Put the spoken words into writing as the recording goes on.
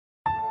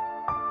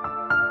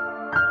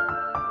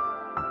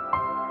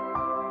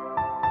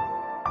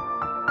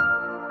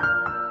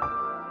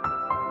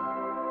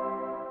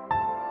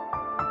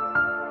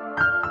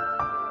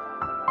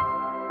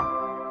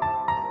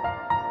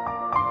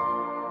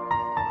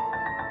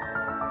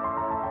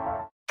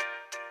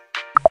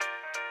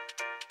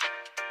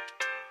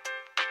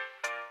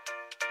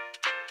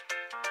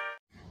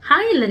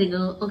Hi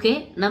ಎಲ್ಲರಿಗೂ. Okay,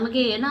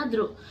 ನಮಗೆ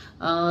ಏನಾದರೂ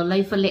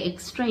ಲೈಫಲ್ಲಿ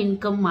ಎಕ್ಸ್ಟ್ರಾ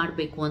ಇನ್ಕಮ್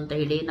ಮಾಡಬೇಕು ಅಂತ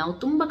ಹೇಳಿ ನಾವು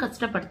ತುಂಬ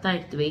ಕಷ್ಟಪಡ್ತಾ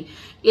ಇರ್ತೀವಿ.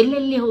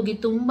 ಎಲ್ಲೆಲ್ಲಿ ಹೋಗಿ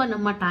ತುಂಬ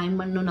ನಮ್ಮ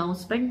ಟೈಮನ್ನು ನಾವು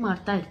ಸ್ಪೆಂಡ್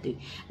ಮಾಡ್ತಾ ಇರ್ತೀವಿ.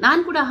 ನಾನು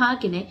ಕೂಡ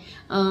ಹಾಗೆಯೇ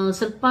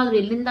ಸ್ವಲ್ಪ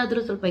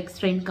ಎಲ್ಲಿಂದಾದರೂ ಸ್ವಲ್ಪ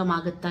ಎಕ್ಸ್ಟ್ರಾ ಇನ್ಕಮ್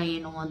ಆಗುತ್ತಾ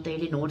ಏನೋ ಅಂತ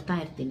ಹೇಳಿ ನೋಡ್ತಾ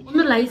ಇರ್ತೀನಿ.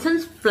 ಒಂದು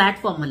ಲೈಸೆನ್ಸ್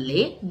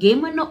ಪ್ಲಾಟ್ಫಾರ್ಮಲ್ಲಿ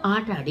ಗೇಮನ್ನು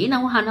ಆಟ ಆಡಿ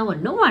ನಾವು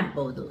ಹಣವನ್ನು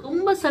ಮಾಡಬಹುದು.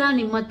 ತುಂಬ ಸಲ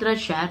ನಿಮ್ಮ ಹತ್ರ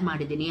ಶೇರ್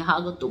ಮಾಡಿದ್ದೀನಿ,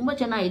 ಹಾಗೂ ತುಂಬ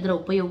ಜನ ಇದರ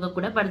ಉಪಯೋಗ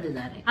ಕೂಡ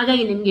ಪಡೆದಿದ್ದಾರೆ.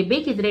 ಹಾಗಾಗಿ ನಿಮಗೆ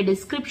ಬೇಕಿದ್ರೆ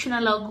ಡಿಸ್ಕ್ರಿಪ್ಷನ್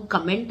ಅಲ್ಲಿ ಹಾಗೂ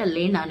ಕಮೆಂಟ್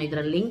ಅಲ್ಲಿ ನಾನು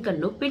ಇದರ ಲಿಂಕ್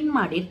ಅನ್ನು ಪಿನ್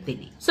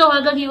ಮಾಡಿರ್ತೀನಿ. ಸೊ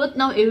ಹಾಗಾಗಿ ಇವತ್ತು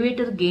ನಾವು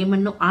ಎವಿಯೇಟರ್ ಗೇಮ್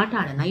ಅನ್ನು ಆಟ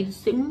ಆಡೋಣ. ಇದು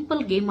ಸಿಂಪಲ್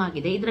ಗೇಮ್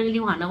ಆಗಿದೆ, ಇದರಲ್ಲಿ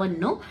ನೀವು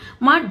ಹಣವನ್ನು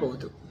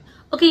ಮಾಡಬಹುದು.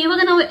 ಓಕೆ,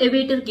 ಇವಾಗ ನಾವು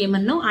ಎವಿಯೇಟರ್ ಗೇಮ್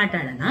ಅನ್ನು ಆಟ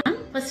ಆಡೋಣ.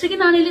 ಫಸ್ಟ್ ಗೆ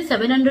ನಾನು ಇಲ್ಲಿ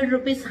 700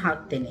 ರೂಪೀಸ್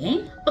ಹಾಕ್ತೇನೆ.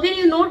 ಓಕೆ,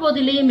 ನೀವು ನೋಡಬಹುದು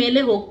ಇಲ್ಲಿ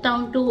ಮೇಲೆ ಹೋಗ್ತಾ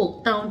ಉಂಟು.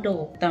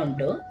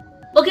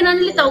 ಓಕೆ, ನಾನು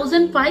ಇಲ್ಲಿ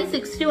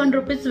 1561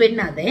 ರೂಪೀಸ್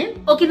ವಿನ್ ಆದೆ.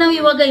 ಓಕೆ, ನಾವು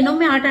ಇವಾಗ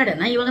ಇನ್ನೊಮ್ಮೆ ಆಟ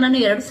ಆಡೋಣ. ಇವಾಗ ನಾನು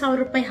 2000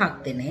 ರೂಪಾಯಿ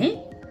ಹಾಕ್ತೇನೆ.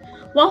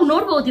 ವಾವ್,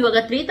 ನೋಡಬಹುದು ಇವಾಗ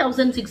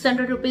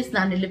 3600 ರೂಪೀಸ್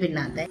ನಾನು ಇಲ್ಲಿ ವಿನ್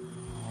ಆದೆ.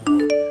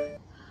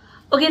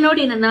 ಓಕೆ,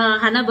 ನೋಡಿ ನನ್ನ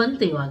ಹಣ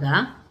ಬಂತು ಇವಾಗ.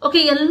 ಓಕೆ,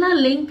 ಎಲ್ಲ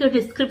ಲಿಂಕ್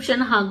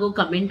ಡಿಸ್ಕ್ರಿಪ್ಷನ್ ಹಾಗೂ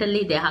ಕಮೆಂಟ್ ಅಲ್ಲಿ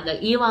ಇದೆ.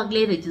 ಹಾಗಾಗಿ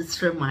ಇವಾಗಲೇ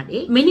ರಿಜಿಸ್ಟರ್ ಮಾಡಿ,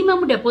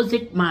 ಮಿನಿಮಮ್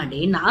ಡೆಪಾಸಿಟ್ ಮಾಡಿ.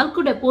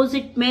 4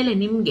 ಡೆಪಾಸಿಟ್ ಮೇಲೆ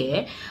ನಿಮ್ಗೆ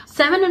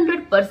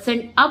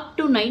 700% ಅಪ್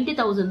ಟು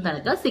 90,000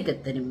 ತನಕ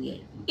ಸಿಗುತ್ತೆ ನಿಮ್ಗೆ.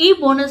 ಈ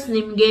ಬೋನಸ್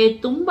ನಿಮ್ಗೆ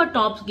ತುಂಬಾ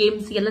ಟಾಪ್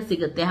ಗೇಮ್ಸ್ ಎಲ್ಲ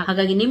ಸಿಗುತ್ತೆ.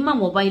 ಹಾಗಾಗಿ ನಿಮ್ಮ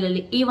ಮೊಬೈಲ್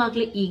ಅಲ್ಲಿ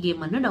ಇವಾಗಲೇ ಈ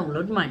ಗೇಮ್ ಅನ್ನು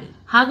ಡೌನ್ಲೋಡ್ ಮಾಡಿ.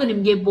 ಹಾಗೂ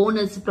ನಿಮ್ಗೆ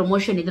ಬೋನಸ್,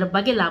 ಪ್ರಮೋಷನ್ ಇದರ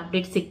ಬಗ್ಗೆ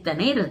ಅಪ್ಡೇಟ್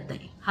ಸಿಗ್ತಾನೆ ಇರುತ್ತೆ.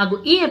 ಹಾಗೂ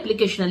ಈ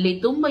ಅಪ್ಲಿಕೇಶನ್ ಅಲ್ಲಿ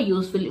ತುಂಬಾ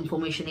ಯೂಸ್ಫುಲ್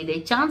ಇನ್ಫಾರ್ಮೇಶನ್ ಇದೆ.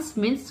 ಚಾನ್ಸ್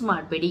ಮಿಸ್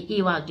ಮಾಡಬೇಡಿ,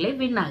 ಇವಾಗಲೇ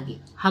ವಿನ್ ಆಗಿ.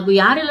 ಹಾಗೂ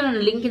ಯಾರೆಲ್ಲ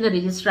ನನ್ನ ಲಿಂಕ್ ಇಂದ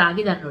ರಿಜಿಸ್ಟರ್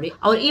ಆಗಿದ್ದಾರೆ ನೋಡಿ,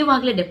 ಅವ್ರು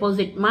ಇವಾಗಲೇ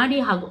ಡೆಪಾಸಿಟ್ ಮಾಡಿ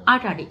ಹಾಗೂ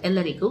ಆಟ ಆಡಿ.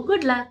 ಎಲ್ಲರಿಗೂ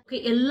ಗುಡ್ ಲಕ್.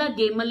 ಎಲ್ಲ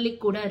ಗೇಮ್ ಅಲ್ಲಿ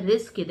ಕೂಡ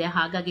ರಿಸ್ಕ್ ಇದೆ,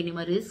 ಹಾಗಾಗಿ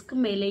ನಿಮ್ಮ ರಿಸ್ಕ್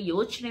ಮೇಲೆ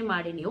ಯೋಚನೆ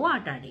ಮಾಡಿ ನೀವು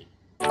ಆಟ ಆಡಿ.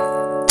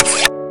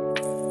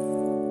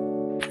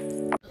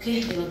 ಓಕೆ,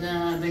 ಇವಾಗ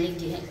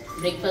ಬೆಳಿಗ್ಗೆ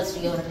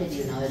ಬ್ರೇಕ್ಫಾಸ್ಟ್ಗೆ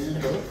ಹೊರಟಿದ್ದೀವಿ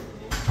ನಾವೆಲ್ಲರೂ.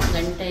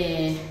 ಗಂಟೆ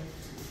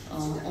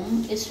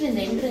ಎಷ್ಟರಿಂದ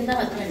 8ರಿಂದ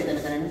 10 ಗಂಟೆ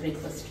ತನಕ ನನ್ನ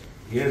ಬ್ರೇಕ್ಫಾಸ್ಟ್.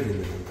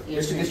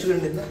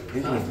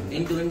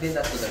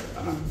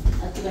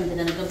 10 ಗಂಟೆ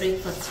ತನಕ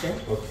ಬ್ರೇಕ್ಫಾಸ್ಟ್.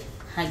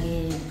 ಹಾಗೆ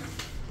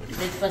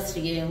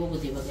ಬ್ರೇಕ್ಫಾಸ್ಟ್ಗೆ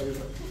ಹೋಗುದು ಇವಾಗ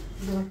ಎಲ್ಲರೂ.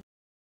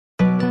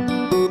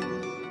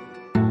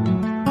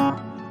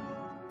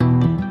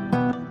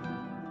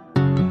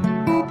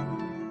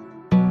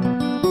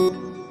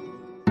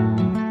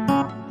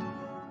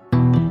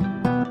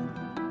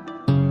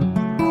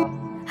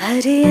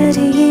 ಹರಿ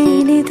ಹರಿ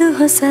ಏನಿದು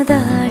ಹೊಸ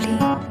ದಾಳಿ,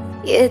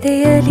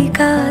 ಎದೆಯಲಿ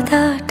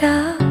ಕಾದಾಟ,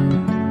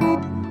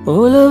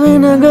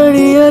 ಒಲವಿನ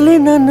ಗಡಿಯಲ್ಲಿ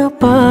ನನ್ನ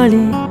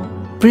ಪಾಳಿ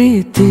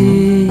ಪ್ರೀತಿ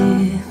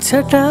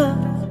ಚಟ.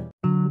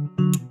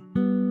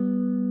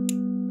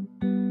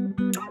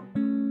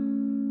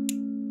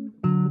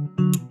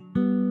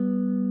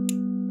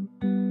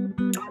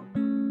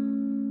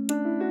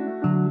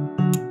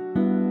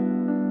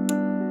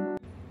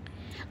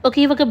 ಓಕೆ,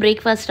 ಇವಾಗ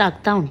ಬ್ರೇಕ್ಫಾಸ್ಟ್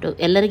ಆಗ್ತಾ ಉಂಟು.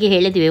 ಎಲ್ಲರಿಗೆ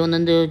ಹೇಳಿದ್ವಿ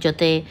ಒಂದೊಂದು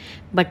ಜೊತೆ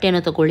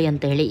ಬಟ್ಟೆಯನ್ನು ತಗೊಳ್ಳಿ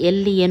ಅಂತ ಹೇಳಿ.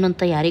 ಎಲ್ಲಿ ಏನು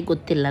ಅಂತ ಯಾರಿಗೆ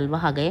ಗೊತ್ತಿಲ್ಲ ಅಲ್ವಾ.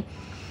 ಹಾಗೆ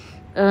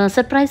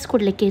ಸರ್ಪ್ರೈಸ್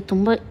ಕೊಡಲಿಕ್ಕೆ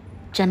ತುಂಬ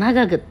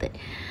ಚೆನ್ನಾಗಾಗುತ್ತೆ.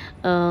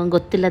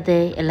 ಗೊತ್ತಿಲ್ಲದೆ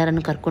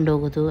ಎಲ್ಲರನ್ನು ಕರ್ಕೊಂಡು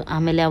ಹೋಗೋದು,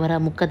 ಆಮೇಲೆ ಅವರ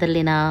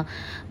ಮುಖದಲ್ಲಿನ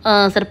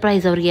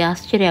ಸರ್ಪ್ರೈಸ್ ಅವರಿಗೆ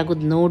ಆಶ್ಚರ್ಯ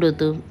ಆಗೋದು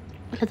ನೋಡೋದು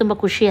ಎಲ್ಲ ತುಂಬ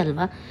ಖುಷಿ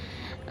ಅಲ್ವಾ.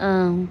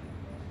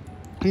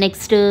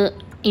 ನೆಕ್ಸ್ಟ್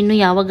ಇನ್ನು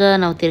ಯಾವಾಗ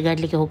ನಾವು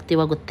ತಿರುಗಾಡಲಿಕ್ಕೆ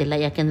ಹೋಗ್ತೀವೋ ಗೊತ್ತಿಲ್ಲ,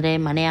 ಯಾಕೆಂದರೆ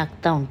ಮನೆ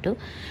ಆಗ್ತಾ ಉಂಟು,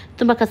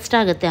 ತುಂಬ ಕಷ್ಟ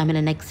ಆಗುತ್ತೆ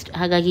ಆಮೇಲೆ ನೆಕ್ಸ್ಟ್.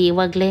 ಹಾಗಾಗಿ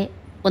ಇವಾಗಲೇ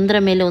ಒಂದರ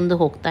ಮೇಲೆ ಒಂದು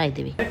ಹೋಗ್ತಾ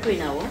ಇದ್ದೀವಿ.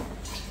 ನಾವು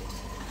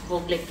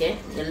ಹೋಗಲಿಕ್ಕೆ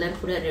ಎಲ್ಲರೂ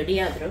ಕೂಡ ರೆಡಿ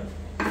ಆದರು.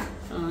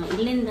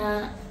 ಇಲ್ಲಿಂದ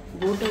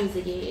ಬೋಟ್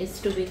ಹೌಸಿಗೆ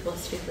ಎಷ್ಟು ಬೇಕು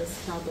ಅಷ್ಟು ಬಸ್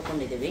ನಾವು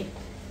ತಗೊಂಡಿದ್ದೀವಿ.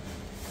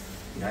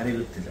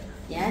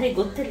 ಯಾರಿಗೆ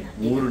ಗೊತ್ತಿಲ್ಲ,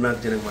 3-4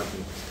 ಜನ ಮಾತ್ರ,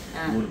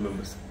 3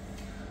 ಮೆಂಬರ್ಸ್.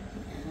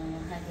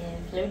 ಹಾಗೆ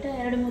ಫ್ಲೈಟ್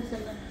 2-3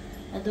 ಸಲ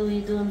ಅದು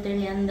ಇದು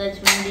ಅಂತೇಳಿ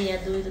ಅಂದಾಜು ಮಾಡಿ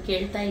ಅದು ಇದು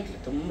ಕೇಳ್ತಾ ಇದ್ರು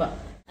ತುಂಬ.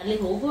 ಅಲ್ಲಿ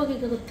ಹೋಗುವಾಗ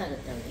ಈಗ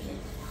ಗೊತ್ತಾಗುತ್ತೆ ಅವರಿಗೆ.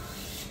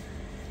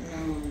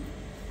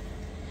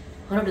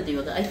 ಹೊರಡುದು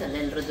ಇವಾಗ. ಆಯ್ತಲ್ಲ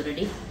ಎಲ್ಲರದ್ದು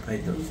ರೆಡಿ?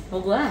 ಆಯ್ತು,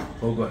 ಹೋಗುವ.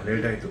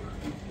 ಲೇಟ್ ಆಯ್ತು.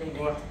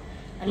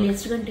 ಅಲ್ಲಿ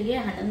ಎಷ್ಟು ಗಂಟೆಗೆ?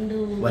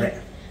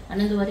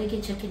 11:30ಗೆ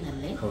ಚೆಕ್ ಇನ್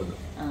ಅಲ್ಲಿ.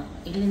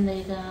 ಇಲ್ಲಿಂದ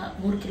ಈಗ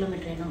 3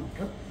 ಕಿಲೋಮೀಟರ್ ಏನೋ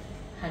ಉಂಟು.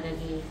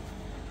 ಹಾಗಾಗಿ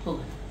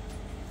ಹೋಗೋಣ.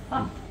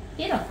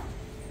 ಏನೋ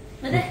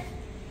ಮತ್ತೆ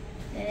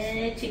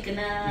ಚಿಕನ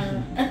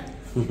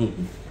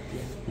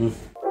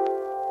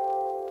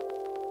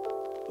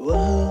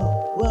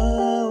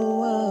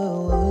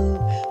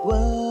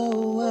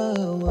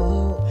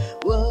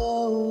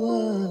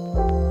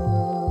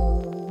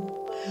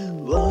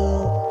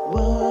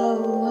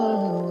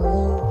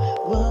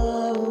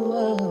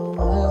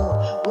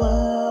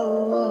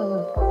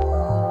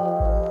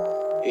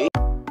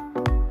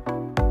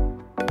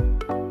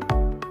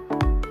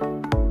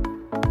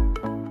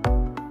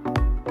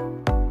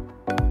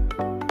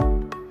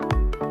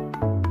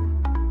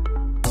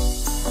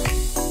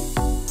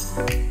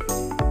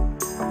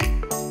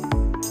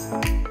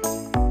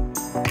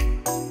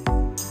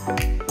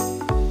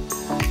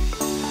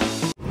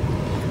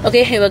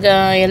ಓಕೆ, ಇವಾಗ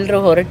ಎಲ್ಲರೂ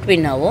ಹೊರಟ್ವಿ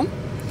ನಾವು.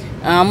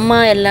 ಅಮ್ಮ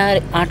ಎಲ್ಲ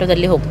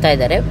ಆಟೋದಲ್ಲಿ ಹೋಗ್ತಾ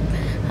ಇದ್ದಾರೆ,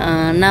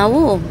 ನಾವು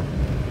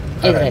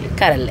ಇದರಲ್ಲಿ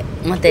ಕಾರಲ್ಲೇ.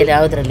 ಮತ್ತೆ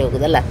ಯಾವುದರಲ್ಲಿ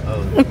ಹೋಗೋದಲ್ಲ.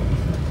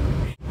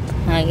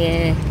 ಹಾಗೆ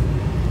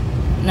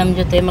ನಮ್ಮ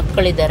ಜೊತೆ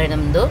ಮಕ್ಕಳಿದ್ದಾರೆ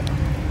ನಮ್ಮದು.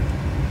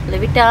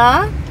 ಲೆವಿಟಾ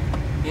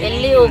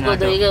ಎಲ್ಲಿ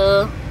ಹೋಗೋದು ಈಗ?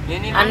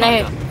 ಅಣ್ಣ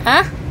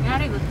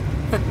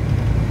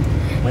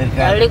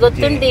ಅವಳಿಗೆ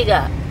ಗೊತ್ತುಂಟು ಈಗ.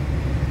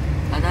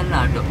 ಅದಲ್ಲ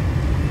ಆಟೋ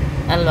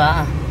ಅಲ್ವಾ?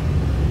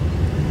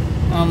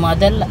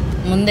 ಅದೆಲ್ಲ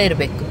ಮುಂದೆ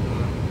ಇರಬೇಕು.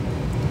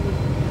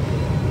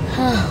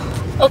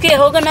 ಓಕೆ,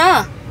 ಹೋಗೋಣ.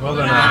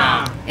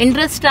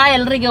 ಇಂಟ್ರೆಸ್ಟಾ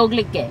ಎಲ್ರಿಗೆ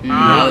ಹೋಗ್ಲಿಕ್ಕೆ?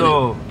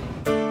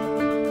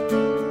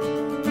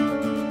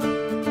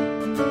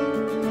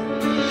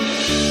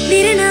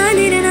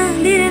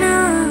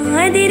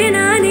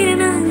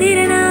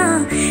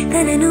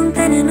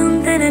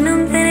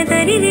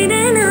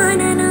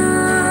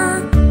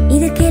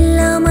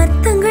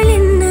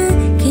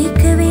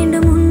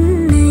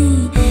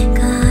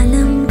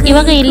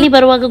 ಇವಾಗ ಇಲ್ಲಿ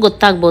ಬರುವಾಗ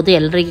ಗೊತ್ತಾಗ್ಬೋದು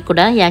ಎಲ್ರಿಗೂ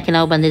ಕೂಡ ಯಾಕೆ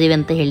ನಾವು ಬಂದಿದ್ದೀವಿ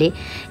ಅಂತ ಹೇಳಿ.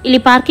 ಇಲ್ಲಿ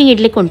ಪಾರ್ಕಿಂಗ್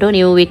ಇಡ್ಲಿಕ್ಕೆ ಉಂಟು.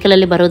 ನೀವು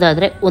ವೆಹಿಕಲಲ್ಲಿ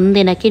ಬರೋದಾದರೆ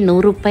ಒಂದಿನಕ್ಕೆ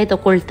 100 ರೂಪಾಯಿ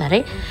ತೊಗೊಳ್ತಾರೆ.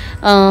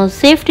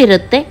 ಸೇಫ್ಟಿ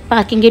ಇರುತ್ತೆ.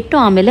 ಪಾರ್ಕಿಂಗ್ ಇಟ್ಟು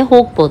ಆಮೇಲೆ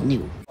ಹೋಗ್ಬೋದು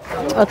ನೀವು.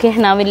 ಓಕೆ,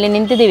 ನಾವಿಲ್ಲಿ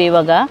ನಿಂತಿದ್ದೀವಿ.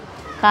 ಇವಾಗ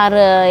ಕಾರ್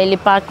ಇಲ್ಲಿ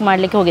ಪಾರ್ಕ್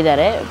ಮಾಡಲಿಕ್ಕೆ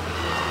ಹೋಗಿದ್ದಾರೆ.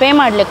 ಪೇ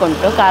ಮಾಡಲಿಕ್ಕೆ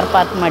ಉಂಟು ಕಾರ್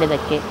ಪಾರ್ಕ್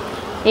ಮಾಡಿದ್ದಕ್ಕೆ.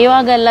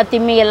 ಇವಾಗೆಲ್ಲ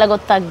ತಿಮ್ಮಿಗೆಲ್ಲ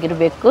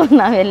ಗೊತ್ತಾಗಿರಬೇಕು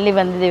ನಾವು ಎಲ್ಲಿ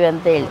ಬಂದಿದ್ದೀವಿ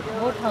ಅಂತ ಹೇಳಿ.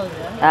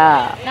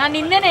 ಹಾಂ, ನಾನು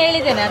ನಿನ್ನೆ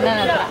ಹೇಳಿದ್ದೇನೆ ಅಣ್ಣನ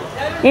ಹತ್ರ.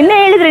 ನಿನ್ನೆ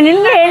ಹೇಳಿದ್ರೆ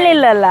ನಿನ್ನೆ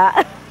ಹೇಳಿಲ್ಲಲ್ಲ.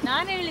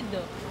 ನಾನು ಹೇಳಿದ್ದು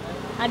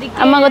ಅದಕ್ಕೆ.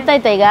 ಅಮ್ಮ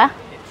ಗೊತ್ತಾಯ್ತಾ ಈಗ?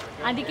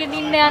 ಅದಕ್ಕೆ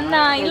ನಿನ್ನೆ ಅಣ್ಣ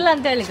ಇಲ್ಲ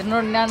ಅಂತ ಹೇಳಿದ್ರು.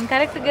 ನೋಡಿ, ನಾನು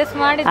ಕರೆಕ್ಟ್ ಗೆಸ್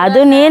ಮಾಡಿ. ಅದು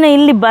ನೀನು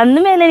ಇಲ್ಲಿ ಬಂದ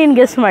ಮೇಲೆ ನೀನು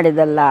ಗೆಸ್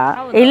ಮಾಡಿದಲ್ಲ.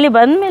 ಇಲ್ಲಿ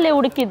ಬಂದ ಮೇಲೆ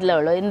ಹುಡುಕಿದ್ಲ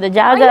ಅವಳು. ಇಂದ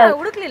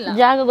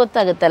ಜಾಗ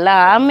ಗೊತ್ತಾಗುತ್ತಲ್ಲ,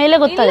 ಆಮೇಲೆ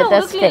ಗೊತ್ತಾಗುತ್ತೆ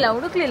ಅಷ್ಟೇ.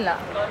 ಹುಡುಕ್ಲಿಲ್ಲ.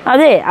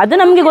 ಅದೇ, ಅದು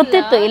ನಮಗೆ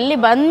ಗೊತ್ತಿತ್ತು. ಇಲ್ಲಿ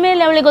ಬಂದ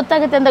ಮೇಲೆ ಅವಳಿಗೆ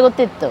ಗೊತ್ತಾಗುತ್ತೆ ಅಂತ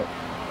ಗೊತ್ತಿತ್ತು.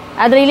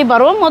 ಆದರೆ ಇಲ್ಲಿ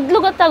ಬರುವ ಮೊದಲು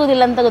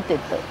ಗೊತ್ತಾಗೋದಿಲ್ಲ ಅಂತ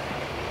ಗೊತ್ತಿತ್ತು.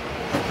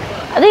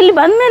 ಅದು ಇಲ್ಲಿ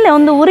ಬಂದ ಮೇಲೆ,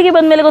 ಒಂದು ಊರಿಗೆ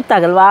ಬಂದ ಮೇಲೆ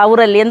ಗೊತ್ತಾಗಲ್ವಾ ಆ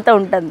ಊರಲ್ಲಿ ಎಂತ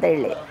ಉಂಟಂತ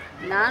ಹೇಳಿ.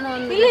 ನಾನು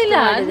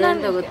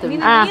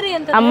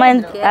ಅಮ್ಮ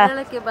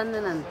ಕೇರಳಕ್ಕೆ ಬಂದ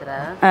ನಂತರ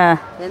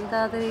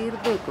ಎಂತಾದ್ರೂ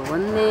ಇರ್ಬೇಕು,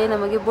 ಒಂದೇ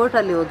ನಮಗೆ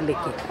ಬೋಟಲ್ಲಿ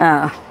ಹೋಗ್ಲಿಕ್ಕೆ.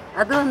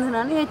 ಅದು ಒಂದು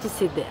ನಾನು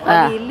ಯೋಚಿಸಿದ್ದೆ.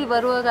 ಇಲ್ಲಿ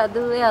ಬರುವಾಗ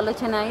ಅದುವೇ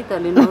ಆಲೋಚನೆ ಆಯ್ತು.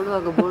 ಅಲ್ಲಿ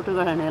ನೋಡುವಾಗ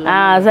ಬೋಟುಗಳನ್ನೆಲ್ಲ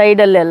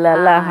ಸೈಡಲ್ಲೆಲ್ಲ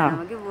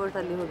ನಮಗೆ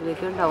ಬೋಟಲ್ಲಿ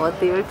ಹೋಗ್ಲಿಕ್ಕೆ ಉಂಟು.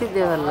 ಅವತ್ತು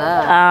ಹೇಳ್ತಿದ್ದೇವಲ್ಲ,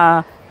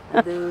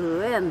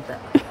 ಅದುವೇ ಅಂತ.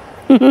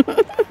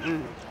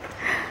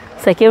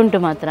 ಸೆಕೆ ಉಂಟು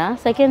ಮಾತ್ರ.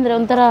 ಸೆಕೆ ಅಂದರೆ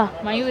ಒಂಥರ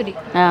ಮಯೂರಿ.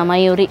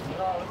 ಮಯೂರಿ.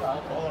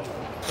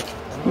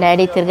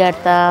 ಡ್ಯಾಡಿ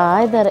ತಿರ್ಗಾಡ್ತಾ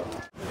ಇದ್ದಾರೆ.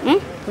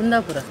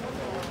 ಕುಂದಾಪುರ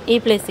ಈ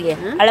ಪ್ಲೇಸಿಗೆ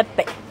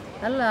ಅಳಪ್ಪೆ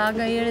ಅಲ್ಲ, ಆಗ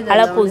ಹೇಳಿದ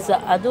ಅಳಪೂಸ.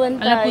 ಅದು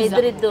ಅಂತ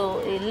ಇದರಿದ್ದು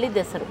ಇಲ್ಲಿದ್ದ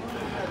ಹೆಸರು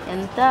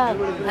ಎಂತ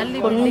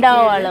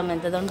ಕುಂಡಾವಳಂ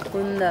ಎಂತದ ಉಂಟು.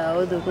 ಕುಂದ,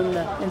 ಹೌದು, ಕುಂದ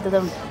ಎಂತದ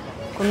ಉಂಟು,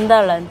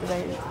 ಕುಂದಾಳ ಎಂತದ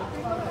ಹೇಳಿ.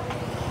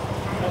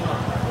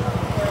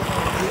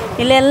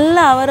 ಇಲ್ಲೆಲ್ಲ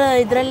ಅವರ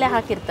ಇದರಲ್ಲೇ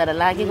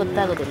ಹಾಕಿರ್ತಾರಲ್ಲ, ಹಾಗೆ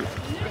ಗೊತ್ತಾಗೋದಿಲ್ಲ.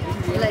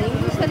 ಇಲ್ಲ,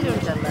 ಇಂಗ್ಲೀಷಲ್ಲಿ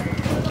ಉಂಟಲ್ಲ.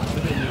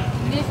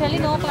 ಇಂಗ್ಲೀಷಲ್ಲಿ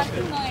ನೋ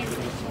ಪ್ಲಾಸ್ಟಿಕ್ ನೋ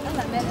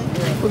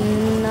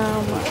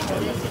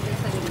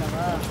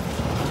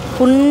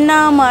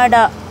ಪುನ್ನಾಮಾಡ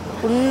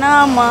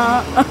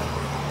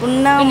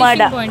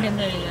ಪಾಯಿಂಟ್ ಅಂತ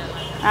ಹೇಳಿದ.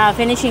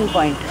 Finishing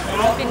point.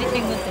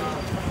 ಫಿನಿಶಿಂಗ್ ಗೊತ್ತಿಲ್ಲ.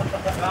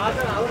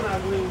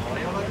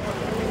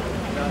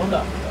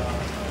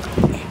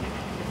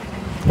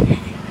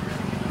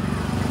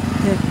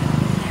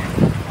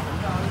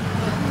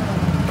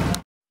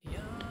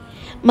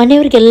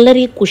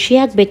 ಮನೆಯವ್ರಿಗೆಲ್ಲರಿಗೂ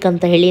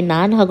ಖುಷಿಯಾಗಬೇಕಂತ ಹೇಳಿ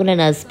ನಾನು ಹಾಗೂ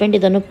ನನ್ನ ಹಸ್ಬೆಂಡ್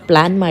ಇದನ್ನು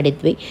ಪ್ಲ್ಯಾನ್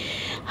ಮಾಡಿದ್ವಿ.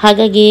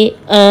 ಹಾಗಾಗಿ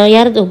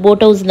ಯಾರ್ದು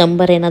ಬೋಟ್ ಹೌಸ್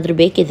ನಂಬರ್ ಏನಾದರೂ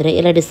ಬೇಕಿದ್ರೆ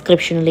ಎಲ್ಲ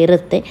ಡಿಸ್ಕ್ರಿಪ್ಷನಲ್ಲಿ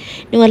ಇರುತ್ತೆ,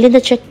 ನೀವು ಅಲ್ಲಿಂದ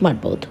ಚೆಕ್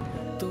ಮಾಡ್ಬೋದು.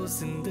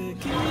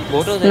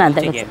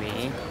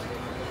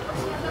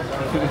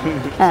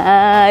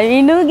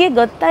 ವಿನುಗೆ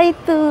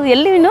ಗೊತ್ತಾಯಿತು.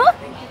 ಎಲ್ಲಿ ವಿನು?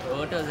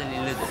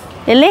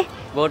 ಎಲ್ಲಿ?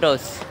 Boat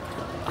house.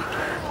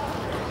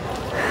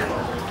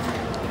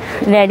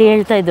 ಡ್ಯಾಡಿ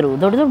ಹೇಳ್ತಾ ಇದ್ರು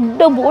ದೊಡ್ಡ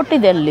ದೊಡ್ಡ ಬೋಟ್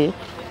ಇದೆ ಅಲ್ಲಿ,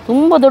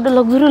 ತುಂಬ ದೊಡ್ಡ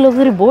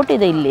ಲಕ್ಸುರಿ ಬೋಟ್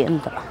ಇದೆ ಇಲ್ಲಿ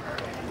ಅಂತ.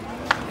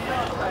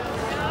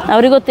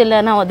 ಅವ್ರಿಗೆ ಗೊತ್ತಿಲ್ಲ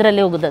ನಾವು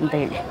ಅದರಲ್ಲಿ ಹೋಗೋದಂತ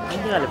ಹೇಳಿ.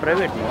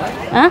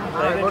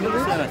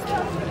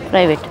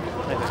 ಪ್ರೈವೇಟ್.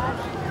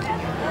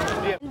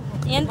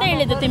 ಎಂತ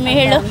ಹೇಳಿದ್ದು ತಿಮ್ಮೆ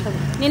ಹೇಳು,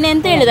 ನೀನು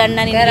ಎಂತ ಹೇಳಿದ ಅಣ್ಣ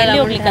ನೀನು ಎಲ್ಲಿ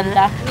ಹೋಗ್ಲಿಕ್ಕಂತ?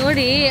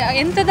 ನೋಡಿ,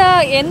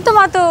 ಎಂತ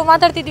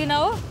ಮಾತಾಡ್ತಿದ್ವಿ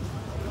ನಾವು.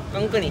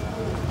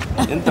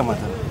 ಎಂತ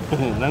ಮಾತಾಡ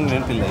ನಂಗೆ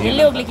ನೆನಪಿಲ್ಲ.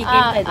 ಎಲ್ಲಿ ಹೋಗ್ಲಿಕ್ಕೆ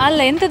ಅಲ್ಲ,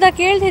 ಎಂತದ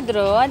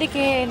ಕೇಳ್ತಿದ್ರು.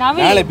 ಅದಕ್ಕೆ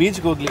ನಾವೇ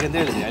ಬೀಚ್ಗೆ ಹೋಗ್ಲಿಕ್ಕೆ ಅಂತ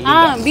ಹೇಳಿದೆ.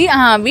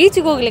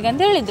 ಬೀಚ್ಗೆ ಹೋಗ್ಲಿಕ್ಕೆ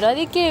ಅಂತ ಹೇಳಿದ್ರು.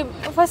 ಅದಕ್ಕೆ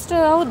ಫಸ್ಟ್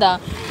ಹೌದಾ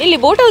ಇಲ್ಲಿ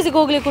ಬೋಟ್ ಹೌಸಿಗೆ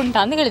ಹೋಗ್ಲಿಕ್ಕೆ ಉಂಟಾ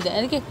ಅಂತ ಹೇಳಿದೆ.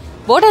 ಅದಕ್ಕೆ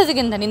ಬೋಟ್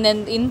ಹೌಸಿಗೆ ನಿನ್ನ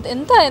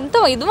ಎಂತ ಎಂತ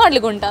ಇದು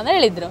ಮಾಡ್ಲಿಕ್ಕೆ ಉಂಟಾ ಅಂತ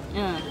ಹೇಳಿದ್ರು.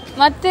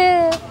 ಮತ್ತೆ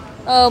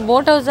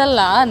ಬೋಟ್ ಹೌಸ್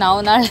ಅಲ್ಲ, ನಾವು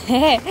ನಾಳೆ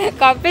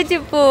ಕಪ್ಪೆ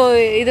ಚಿಪ್ಪು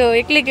ಇದು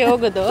ಇಕ್ಲಿಕ್ಕೆ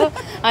ಹೋಗೋದು.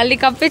 ಅಲ್ಲಿ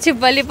ಕಪ್ಪೆ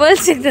ಚಿಪ್ಪಲ್ಲಿ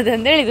ಪರ್ಸ್ ಸಿಗ್ತದೆ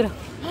ಅಂತ ಹೇಳಿದ್ರು.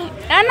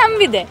 ನಾನು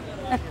ನಂಬಿದೆ.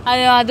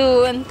 ಅದು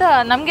ಎಂತ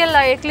ನಮಗೆಲ್ಲ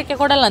ಎಕ್ಲಿಕ್ಕೆ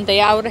ಕೊಡಲ್ಲ ಅಂತ,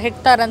 ಯಾವ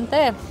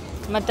ಹೆಕ್ತಾರಂತೆ.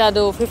 ಮತ್ತು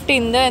ಅದು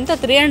 50 ಎಂತ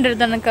 300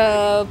 ತನಕ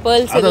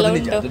ಪರ್ಲ್ಸ್ ಎಲ್ಲ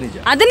ಉಂಟು.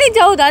 ಅದು ನಿಜ,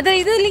 ಹೌದು. ಅದು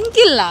ಇದು ಲಿಂಕ್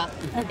ಇಲ್ಲ,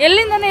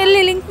 ಎಲ್ಲಿಂದ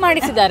ಎಲ್ಲಿ ಲಿಂಕ್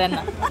ಮಾಡಿಸಿದ್ದಾರೆ ಅನ್ನ.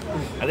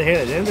 ಅದೇ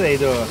ಹೇಳಿದೆ ಅಂದರೆ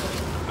ಇದು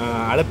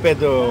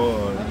ಅಳಪ್ಪೆದು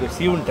ಇದು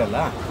ಸಿ ಉಂಟಲ್ಲ,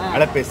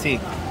 ಅಳಪ್ಪೆ ಸಿ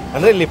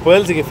ಅಂದ್ರೆ ಇಲ್ಲಿ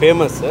ಪರ್ಲ್ಸ್ಗೆ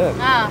ಫೇಮಸ್.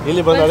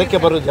 ಇಲ್ಲಿ ಬಂದು ಅದಕ್ಕೆ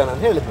ಬರೋದು ಜನ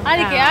ಅಂತ ಹೇಳಿದ್ರು.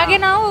 ಅದಕ್ಕೆ ಹಾಗೆ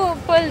ನಾವು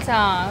ಪರ್ಲ್ಸ್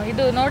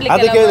ಇದು ನೋಡ್ಲಿಕ್ಕೆ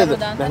ಅದಕ್ಕೆ ಹೇಳಿದ್ರು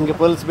ನನಗೆ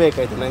ಪರ್ಲ್ಸ್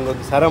ಬೇಕಾಯ್ತು, ನಂಗೆ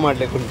ಒಂದು ಸರ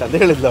ಮಾಡ್ಲಿಕ್ಕೆ ಉಂಟು ಅಂತ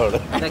ಹೇಳಿದ್ಲು ಅವಳು.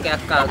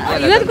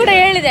 ಇವತ್ತು ಕೂಡ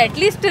ಹೇಳಿದೆ,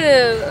 ಅಟ್ಲೀಸ್ಟ್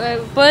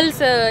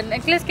ಪರ್ಲ್ಸ್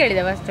ನೆಕ್ಲೆಸ್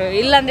ಕೇಳಿದೆ ಫಸ್ಟ್,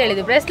 ಇಲ್ಲ ಅಂತ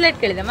ಹೇಳಿದೆ. ಬ್ರೇಸ್ಲೆಟ್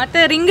ಕೇಳಿದೆ, ಮತ್ತೆ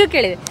ರಿಂಗ್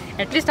ಕೇಳಿದೆ.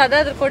 ಅಟ್ಲೀಸ್ಟ್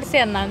ಅದಾದ್ರೂ ಕೊಡಿಸಿ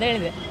ಅನ್ನ ಅಂತ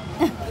ಹೇಳಿದೆ.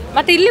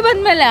 ಮತ್ತೆ ಇಲ್ಲಿ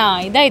ಬಂದ್ಮೇಲೆ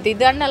ಇದಾಯ್ತು,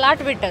 ಇದು ಅಣ್ಣ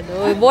ಲಾಟ್ ಬಿಟ್ಟದ್ದು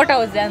ಬೋಟ್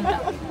ಹೌಸ್ ಅಂತ.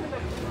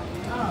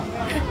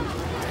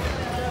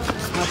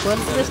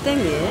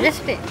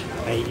 ಅಷ್ಟೇ.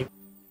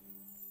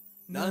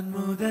 நான்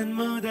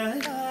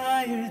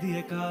முதலாய் எழுதிய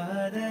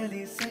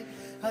காதலிசை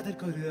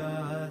அதற்கொரு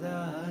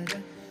ஆதார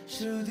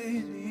ஸ்ருதி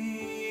நீ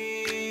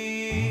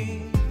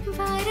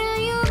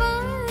வாராயோ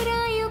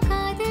வாராயோ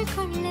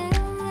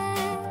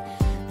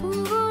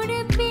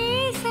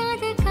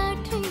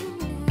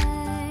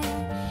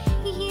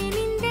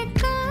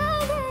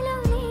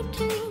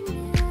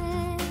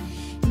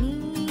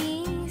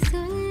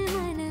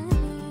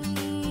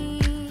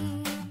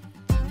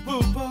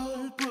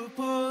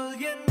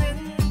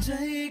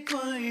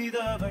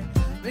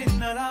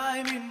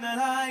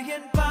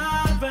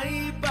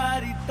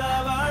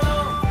ವೈಪರೀತವಾಳೋ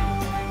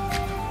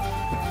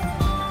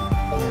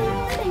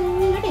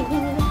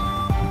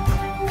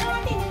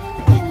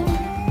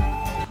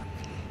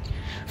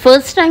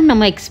ಫಸ್ಟ್ ಟೈಮ್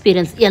ನಮ್ಮ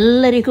ಎಕ್ಸ್ಪೀರಿಯನ್ಸ್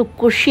ಎಲ್ಲರಿಗೂ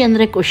ಖುಷಿ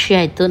ಅಂದರೆ ಖುಷಿ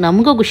ಆಯಿತು,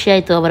 ನಮಗೂ ಖುಷಿ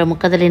ಆಯಿತು ಅವರ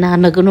ಮುಖದಲ್ಲಿ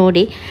ನಗು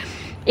ನೋಡಿ.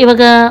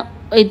 ಇವಾಗ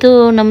ಇದು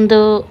ನಮ್ಮದು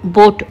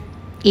ಬೋಟ್,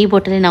 ಈ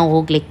ಬೋಟಲ್ಲಿ ನಾವು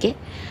ಹೋಗಲಿಕ್ಕೆ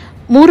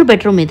 3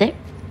 ಬೆಡ್ರೂಮ್ ಇದೆ.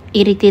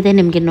 ಈ ರೀತಿ ಇದೆ,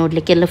 ನಿಮಗೆ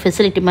ನೋಡಲಿಕ್ಕೆ ಎಲ್ಲ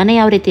ಫೆಸಿಲಿಟಿ ಮನೆ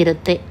ಯಾವ ರೀತಿ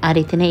ಇರುತ್ತೆ ಆ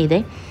ರೀತಿಯೇ ಇದೆ.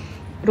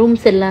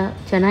 ರೂಮ್ಸ್ ಎಲ್ಲ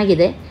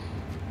ಚೆನ್ನಾಗಿದೆ,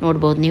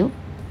 ನೋಡ್ಬೋದು ನೀವು.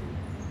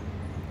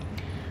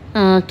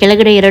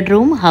 ಕೆಳಗಡೆ 2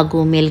 ರೂಮ್ ಹಾಗೂ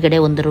ಮೇಲ್ಗಡೆ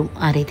 1 ರೂಮ್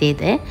ಆ ರೀತಿ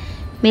ಇದೆ.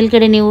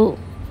 ಮೇಲ್ಗಡೆ ನೀವು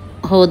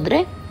ಹೋದರೆ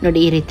ನೋಡಿ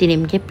ಈ ರೀತಿ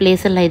ನಿಮಗೆ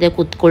ಪ್ಲೇಸ್ ಎಲ್ಲ ಇದೆ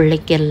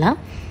ಕೂತ್ಕೊಳ್ಳಿಕ್ಕೆಲ್ಲ.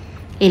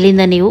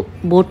 ಇಲ್ಲಿಂದ ನೀವು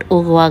ಬೋಟ್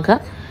ಹೋಗುವಾಗ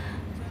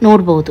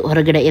ನೋಡ್ಬೋದು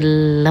ಹೊರಗಡೆ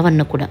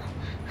ಎಲ್ಲವನ್ನು ಕೂಡ,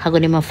 ಹಾಗೂ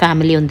ನಿಮ್ಮ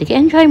ಫ್ಯಾಮಿಲಿಯೊಂದಿಗೆ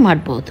ಎಂಜಾಯ್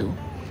ಮಾಡ್ಬೋದು.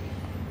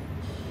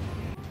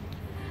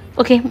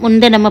 ಓಕೆ,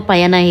 ಮುಂದೆ ನಮ್ಮ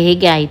ಪಯಣ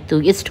ಹೇಗೆ ಆಯಿತು,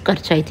 ಎಷ್ಟು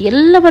ಖರ್ಚಾಯಿತು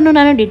ಎಲ್ಲವನ್ನು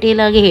ನಾನು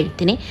ಡೀಟೇಲಾಗಿ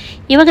ಹೇಳ್ತೀನಿ.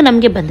 ಇವಾಗ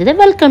ನಮಗೆ ಬಂದಿದೆ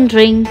ವೆಲ್ಕಮ್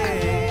ಡ್ರಿಂಕ್.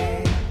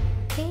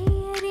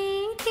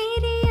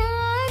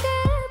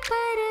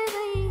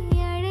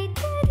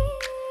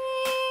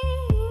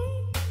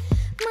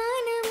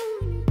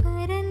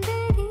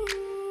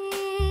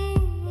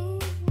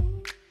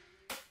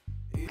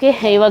 ಓಕೆ,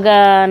 ಇವಾಗ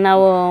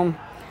ನಾವು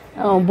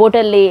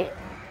ಬೋಟಲ್ಲಿ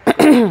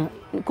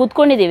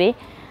ಕೂತ್ಕೊಂಡಿದ್ದೀವಿ.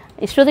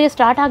 ಇಷ್ಟೊತ್ತಿಗೆ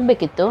ಸ್ಟಾರ್ಟ್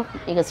ಆಗಬೇಕಿತ್ತು,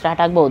 ಈಗ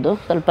ಸ್ಟಾರ್ಟ್ ಆಗ್ಬೋದು.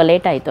 ಸ್ವಲ್ಪ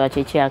ಲೇಟ್ ಆಯಿತು ಆಚೆ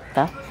ಈಚೆ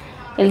ಆಗ್ತಾ,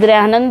 ಇಲ್ಲದ್ರೆ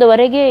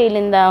 11ವರೆಗೆ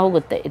ಇಲ್ಲಿಂದ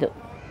ಹೋಗುತ್ತೆ ಇದು.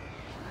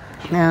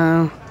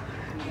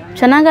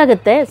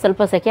 ಚೆನ್ನಾಗಾಗುತ್ತೆ,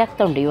 ಸ್ವಲ್ಪ ಸೆಕೆ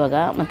ಆಗ್ತಾ ಉಂಟು ಇವಾಗ,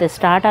 ಮತ್ತು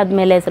ಸ್ಟಾರ್ಟ್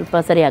ಆದಮೇಲೆ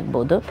ಸ್ವಲ್ಪ ಸರಿ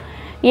ಆಗ್ಬೋದು.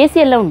 ಎ ಸಿ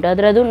ಎಲ್ಲ ಉಂಟು,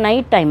 ಆದರೆ ಅದು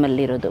ನೈಟ್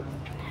ಟೈಮಲ್ಲಿರೋದು.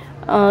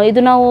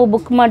 ಇದು ನಾವು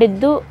ಬುಕ್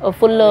ಮಾಡಿದ್ದು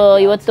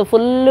ಇವತ್ತು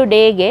ಫುಲ್ಲು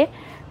ಡೇಗೆ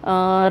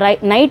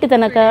ನೈಟ್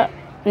ತನಕ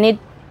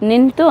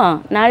ನಿಂತು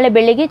ನಾಳೆ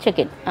ಬೆಳಿಗ್ಗೆ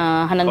ಚೆಕ್ಇನ್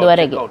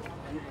 11ವರೆಗೆ,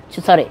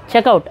 ಸಾರಿ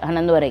ಚೆಕ್ಔಟ್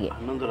 11ವರೆಗೆ,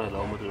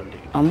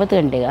 9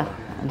 ಗಂಟೆಗ,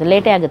 ಅದು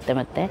ಲೇಟೇ ಆಗುತ್ತೆ.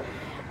 ಮತ್ತು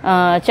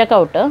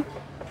ಚೆಕ್ಔಟ್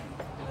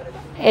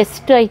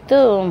ಎಷ್ಟಾಯಿತು,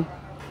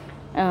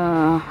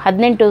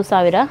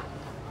 18,000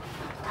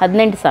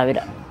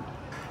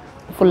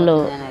 ಫುಲ್ಲು,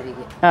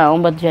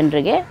 9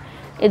 ಜನರಿಗೆ.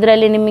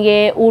 ಇದರಲ್ಲಿ ನಿಮಗೆ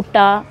ಊಟ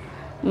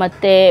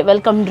ಮತ್ತು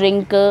ವೆಲ್ಕಮ್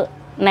ಡ್ರಿಂಕ್,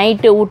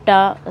 ನೈಟ್ ಊಟ,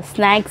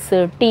 ಸ್ನ್ಯಾಕ್ಸ್,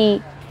 ಟೀ,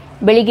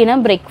 ಬೆಳಿಗ್ಗಿನ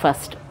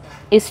ಬ್ರೇಕ್ಫಾಸ್ಟ್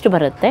ಇಷ್ಟು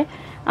ಬರುತ್ತೆ.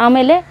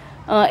 ಆಮೇಲೆ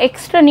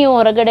ಎಕ್ಸ್ಟ್ರಾ ನೀವು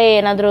ಹೊರಗಡೆ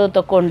ಏನಾದರೂ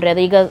ತೊಗೊಂಡ್ರೆ,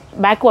 ಅದು ಈಗ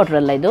ಬ್ಯಾಕ್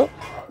ವಾಟ್ರಲ್ಲ, ಇದು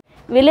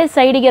ವಿಲೇಜ್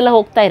ಸೈಡಿಗೆಲ್ಲ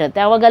ಹೋಗ್ತಾ ಇರುತ್ತೆ,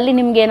 ಆವಾಗ ಅಲ್ಲಿ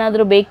ನಿಮ್ಗೆ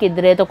ಏನಾದರೂ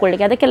ಬೇಕಿದ್ದರೆ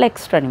ತೊಗೊಳ್ಳಿಕ್ಕೆ ಅದಕ್ಕೆಲ್ಲ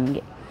ಎಕ್ಸ್ಟ್ರಾ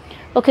ನಿಮಗೆ.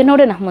 ಓಕೆ,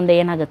 ನೋಡೋಣ ಮುಂದೆ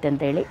ಏನಾಗುತ್ತೆ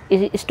ಅಂತೇಳಿ.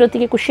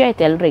 ಇಷ್ಟೊತ್ತಿಗೆ ಖುಷಿ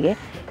ಆಯಿತು ಎಲ್ಲರಿಗೆ,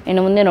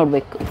 ಇನ್ನು ಮುಂದೆ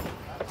ನೋಡಬೇಕು.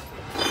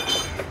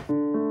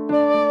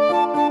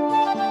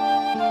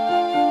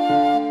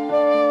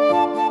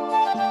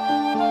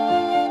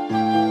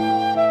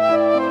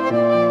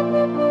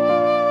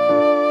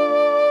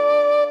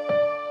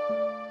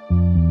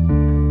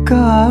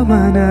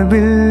 ಕಾಮನ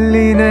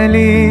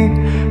ಬಿಲ್ಲಿನಲಿ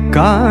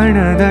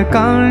ಕಾಣದ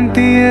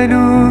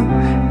ಕಾಂತಿಯನು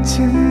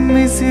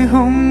ಚಿಮ್ಮಿಸಿ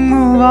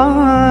ಹೊಮ್ಮುವ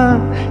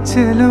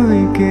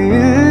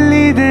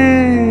ಚೆಲುವಿಕೆಯಲ್ಲಿದೆ.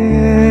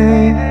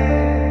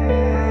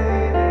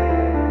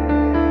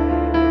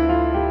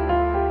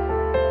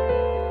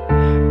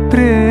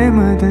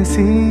 ಪ್ರೇಮದ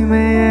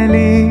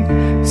ಸೀಮೆಯಲ್ಲಿ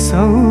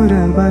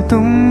ಸೌರಭ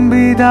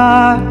ತುಂಬಿದ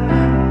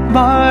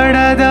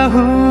ಬಾಡದ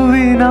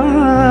ಹೂವಿನ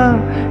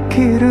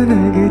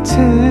ಕಿರುನಗೆ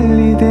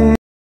ಚೆಲ್ಲಿದೆ.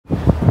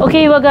 ಓಕೆ,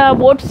 ಇವಾಗ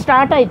ಬೋಟ್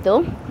ಸ್ಟಾರ್ಟ್ ಆಯಿತು.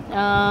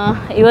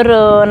 ಇವರು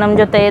ನಮ್ಮ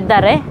ಜೊತೆ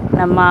ಇದ್ದಾರೆ,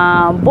 ನಮ್ಮ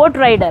ಬೋಟ್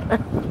ರೈಡರ್,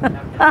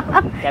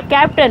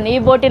 ಕ್ಯಾಪ್ಟನ್, ಈ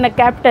ಬೋಟಿನ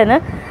ಕ್ಯಾಪ್ಟನ್.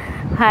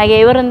 ಹಾಗೆ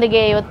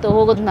ಇವರೊಂದಿಗೆ ಇವತ್ತು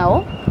ಹೋಗೋದು ನಾವು.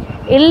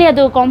 ಇಲ್ಲಿ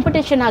ಅದು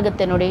ಕಾಂಪಿಟೇಷನ್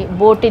ಆಗುತ್ತೆ ನೋಡಿ,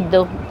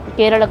 ಬೋಟಿದ್ದು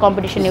ಕೇರಳ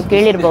ಕಾಂಪಿಟೇಷನ್ ನೀವು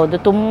ಕೇಳಿರ್ಬೋದು.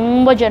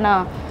 ತುಂಬ ಜನ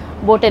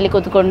ಬೋಟಲ್ಲಿ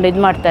ಕೂತ್ಕೊಂಡು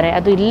ಇದು ಮಾಡ್ತಾರೆ,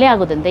 ಅದು ಇಲ್ಲೇ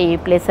ಆಗೋದಂತೆ, ಈ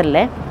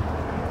ಪ್ಲೇಸಲ್ಲೇ.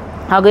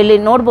 ಹಾಗೂ ಇಲ್ಲಿ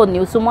ನೋಡ್ಬೋದು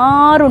ನೀವು,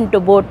 ಸುಮಾರು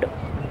ಉಂಟು ಬೋಟ್,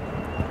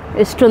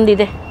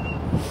 ಎಷ್ಟೊಂದಿದೆ.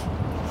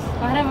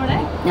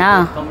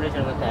 ಹಾಂ,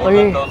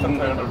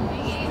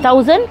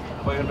 1,500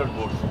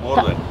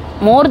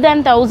 ಮೋರ್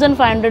ದ್ಯಾನ್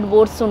 1,500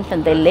 ಬೋಟ್ಸ್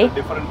ಉಂಟಂತೆ ಇಲ್ಲಿ.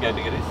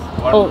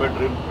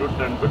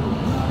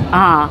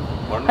 ಹಾಂ,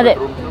 ಅದೇ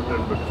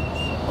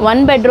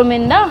 1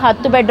 ಬೆಡ್ರೂಮಿಂದ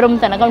 10 ಬೆಡ್ರೂಮ್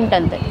ತನಕ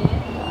ಉಂಟಂತೆ,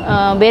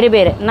 ಬೇರೆ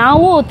ಬೇರೆ.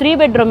 ನಾವು 3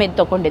 ಬೆಡ್ರೂಮ್ ಇದು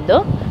ತೊಗೊಂಡಿದ್ದು.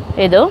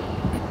 ಇದು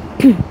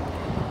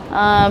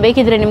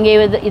ಬೇಕಿದ್ರೆ ನಿಮಗೆ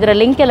ಇದರ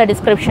ಲಿಂಕ್ ಎಲ್ಲ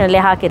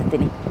ಡಿಸ್ಕ್ರಿಪ್ಷನಲ್ಲಿ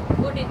ಹಾಕಿರ್ತೀನಿ.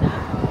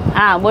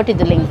 ಹಾಂ,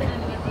 ಬೋಟಿದ್ದು ಲಿಂಕ್.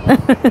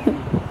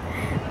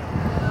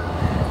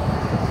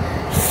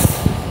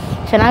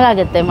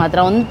 ಚೆನ್ನಾಗಾಗುತ್ತೆ ಮಾತ್ರ,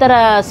 ಒಂಥರ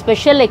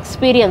ಸ್ಪೆಷಲ್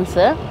ಎಕ್ಸ್ಪೀರಿಯನ್ಸ್,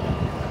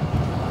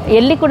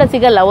 ಎಲ್ಲಿ ಕೂಡ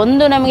ಸಿಗಲ್ಲ.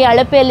 ಒಂದು ನಮಗೆ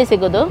ಅಳಪೆಯಲ್ಲಿ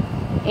ಸಿಗೋದು,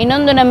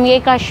 ಇನ್ನೊಂದು ನಮಗೆ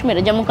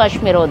ಜಮ್ಮು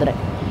ಕಾಶ್ಮೀರ ಹೋದರೆ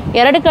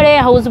 2 ಕಡೆ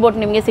ಹೌಸ್ ಬೋಟ್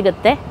ನಿಮಗೆ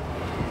ಸಿಗುತ್ತೆ.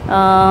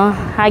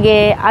 ಹಾಗೆ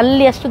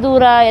ಅಲ್ಲಿ ಅಷ್ಟು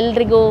ದೂರ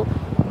ಎಲ್ರಿಗೂ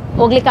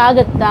ಹೋಗ್ಲಿಕ್ಕೆ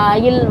ಆಗುತ್ತಾ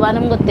ಇಲ್ವಾ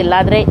ನಮ್ಗೆ ಗೊತ್ತಿಲ್ಲ,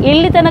 ಆದರೆ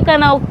ಇಲ್ಲಿ ತನಕ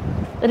ನಾವು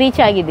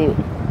ರೀಚ್ ಆಗಿದ್ದೀವಿ.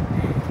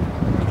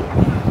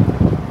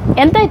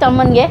 ಎಂತಾಯ್ತು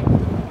ಅಮ್ಮನಿಗೆ?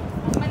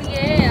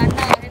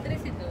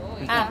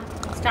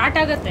 ಸ್ಟಾರ್ಟ್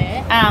ಆಗುತ್ತೆ,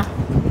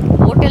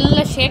 ಬೋಟ್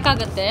ಎಲ್ಲ ಶೇಕ್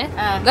ಆಗುತ್ತೆ,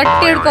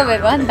 ಗಟ್ಟಿ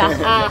ಹಿಡ್ಕೋಬೇಕು ಅಂತ.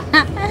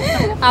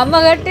 ಅಮ್ಮ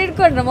ಗಟ್ಟಿ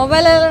ಹಿಡ್ಕೊಂಡ್ರು,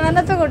 ಮೊಬೈಲ್ ಎಲ್ಲ ನನ್ನ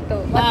ಹತ್ರ ಕೊಟ್ಟು,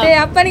 ಮತ್ತೆ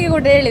ಅಪ್ಪನಿಗೆ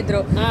ಕೂಡ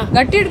ಹೇಳಿದ್ರು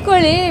ಗಟ್ಟಿ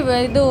ಹಿಡ್ಕೊಳ್ಳಿ,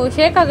 ಇದು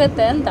ಶೇಕ್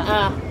ಆಗುತ್ತೆ ಅಂತ.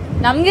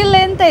 ನಮ್ಗೆಲ್ಲ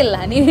ಎಂತ ಇಲ್ಲ,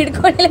 ನೀವು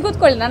ಹಿಡ್ಕೊಂಡೇ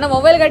ಕೂತ್ಕೊಳ್ಳಿ, ನನ್ನ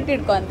ಮೊಬೈಲ್ ಗಟ್ಟಿ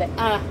ಇಟ್ಕೊ ಅಂತೆ.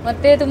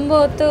 ಮತ್ತೆ ತುಂಬಾ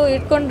ಹೊತ್ತು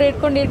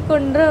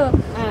ಇಟ್ಕೊಂಡ್ರು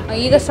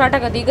ಈಗ ಸ್ಟಾರ್ಟ್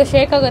ಆಗತ್ತೆ, ಈಗ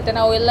ಶೇಕ್ ಆಗುತ್ತೆ,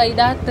 ನಾವು ಎಲ್ಲ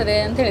ಇದಾಗ್ತದೆ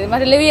ಅಂತ ಹೇಳಿದ್ರು.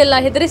 ಮತ್ತೆ ಲೆವಿ ಎಲ್ಲ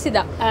ಹೆದರಿಸಿದ.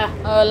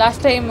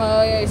 ಲಾಸ್ಟ್ ಟೈಮ್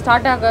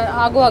ಸ್ಟಾರ್ಟ್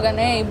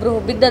ಆಗುವಾಗನೇ ಇಬ್ರು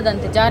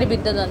ಬಿದ್ದದಂತೆ, ಜಾರಿ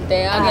ಬಿದ್ದದಂತೆ,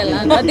 ಹಾಗೆಲ್ಲ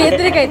ಅದು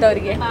ಹೆದರಿಕೆ ಆಯ್ತು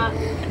ಅವ್ರಿಗೆ.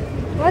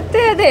 ಮತ್ತೆ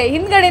ಅದೇ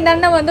ಹಿಂದ್ಗಡೆ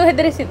ನನ್ನ ಒಂದು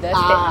ಹೆದರಿಸಿದ್ದು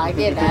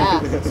ಅಷ್ಟೇ.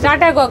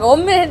 ಸ್ಟಾರ್ಟ್ ಆಗುವಾಗ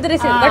ಒಮ್ಮೆ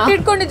ಹೆದರಿಸಿದ್ದು, ಗಟ್ಟಿ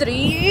ಇಟ್ಕೊಂಡಿದ್ರು.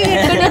 ಈ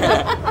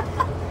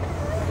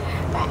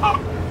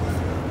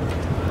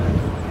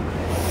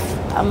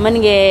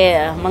ಅಮ್ಮನಿಗೆ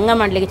ಮಂಗ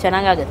ಮಾಡ್ಲಿಕ್ಕೆ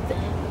ಚೆನ್ನಾಗಾಗುತ್ತೆ.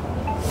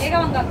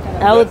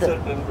 ಹೌದು.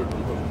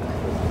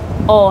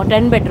 ಓ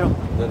 10 bedroom.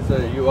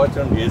 You watch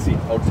on AC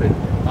outside.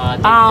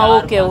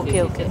 Okay.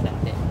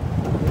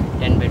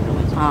 10 bedroom.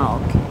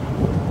 Okay.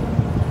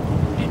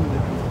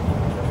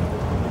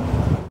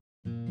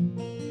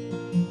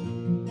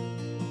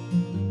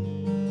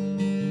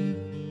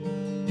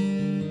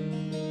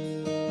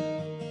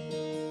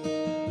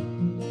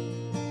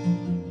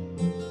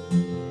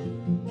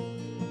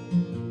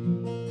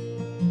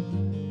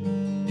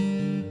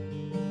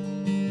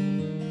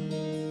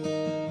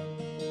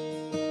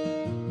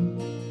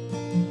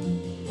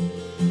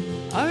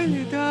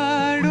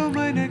 ಅಳಿದಾಡು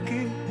ಮನಕ್ಕೆ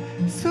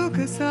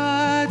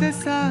ಸೊಗಸಾದ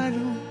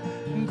ಸಾಲು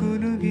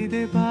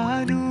ಗುನುಗಿದೆ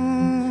ಬಾನು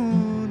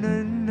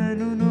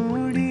ನನ್ನನು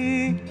ನೋಡಿ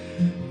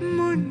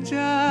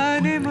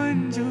ಮುಂಜಾನೆ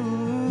ಮಂಜು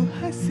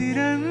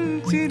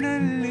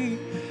ಹಸಿರಂಚಿನಲ್ಲಿ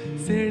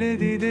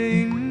ಸೆಳೆದಿದೆ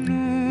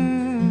ಇನ್ನು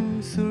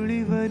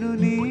ಸುಳಿವನು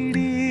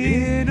ನೀಡಿ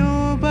ಏನೋ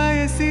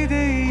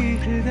ಬಯಸಿದೆ ಈ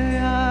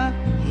ಹೃದಯ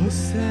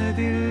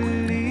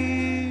ಹೊಸದಿಲ್ಲಿ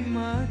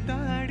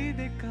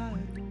ಮಾತಾಡಿದೆ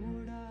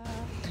ಕಾನೂಡ.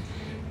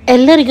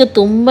 ಎಲ್ಲರಿಗೂ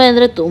ತುಂಬ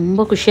ಅಂದರೆ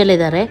ತುಂಬ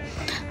ಖುಷಿಯಲ್ಲಿದ್ದಾರೆ.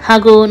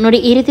 ಹಾಗೂ ನೋಡಿ,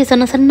 ಈ ರೀತಿ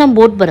ಸಣ್ಣ ಸಣ್ಣ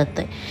ಬೋಟ್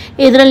ಬರುತ್ತೆ.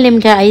 ಇದರಲ್ಲಿ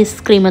ನಿಮಗೆ ಐಸ್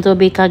ಕ್ರೀಮ್ ಅಥವಾ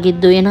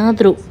ಬೇಕಾಗಿದ್ದು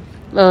ಏನಾದರೂ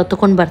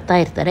ತೊಗೊಂಡು ಬರ್ತಾ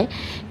ಇರ್ತಾರೆ.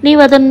 ನೀವು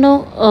ಅದನ್ನು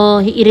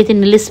ಈ ರೀತಿ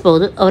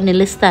ನಿಲ್ಲಿಸ್ಬೋದು, ಅವ್ರು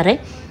ನಿಲ್ಲಿಸ್ತಾರೆ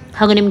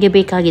ಹಾಗೂ ನಿಮಗೆ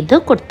ಬೇಕಾಗಿದ್ದು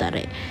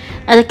ಕೊಡ್ತಾರೆ.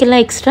 ಅದಕ್ಕೆಲ್ಲ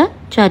ಎಕ್ಸ್ಟ್ರಾ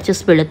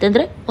ಚಾರ್ಜಸ್ ಬೀಳುತ್ತೆ.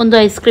 ಅಂದರೆ ಒಂದು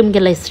ಐಸ್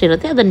ಕ್ರೀಮ್ಗೆಲ್ಲ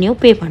ಎಷ್ಟಿರುತ್ತೆ ಅದನ್ನು ನೀವು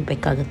ಪೇ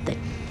ಮಾಡಬೇಕಾಗುತ್ತೆ.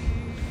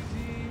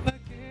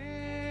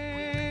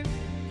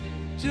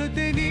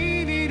 ಜೊತೆ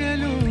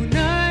ನೀನಿರಲು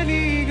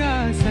ನಾನೀಗ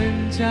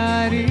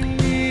ಸಂಚಾರಿ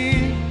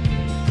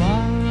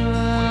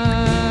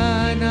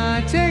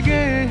ನಾಚೆಗೆ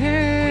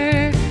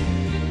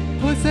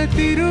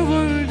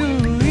ಹೊಸತಿರುವುದು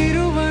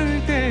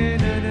ಇರುವಂತೆ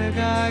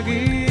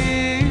ನನಗಾಗಿ.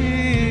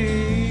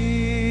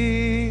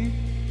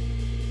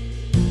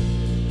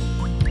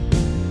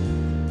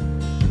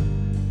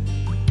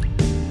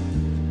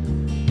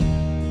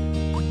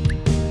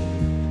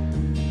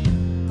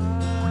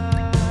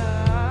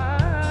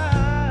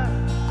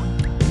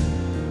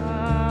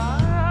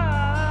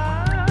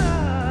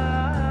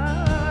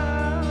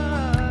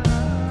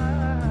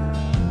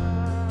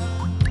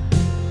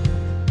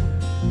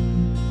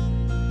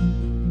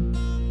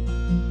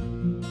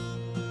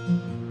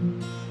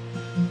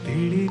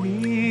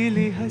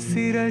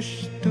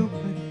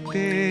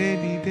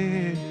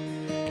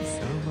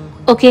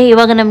 ಓಕೆ,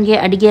 ಇವಾಗ ನಮಗೆ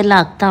ಅಡುಗೆ ಎಲ್ಲ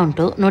ಆಗ್ತಾ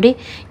ಉಂಟು. ನೋಡಿ,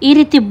 ಈ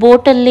ರೀತಿ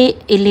ಬೋಟಲ್ಲಿ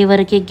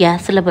ಇಲ್ಲಿವರೆಗೆ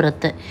ಗ್ಯಾಸ್ ಎಲ್ಲ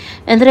ಬರುತ್ತೆ.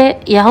 ಅಂದರೆ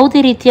ಯಾವುದೇ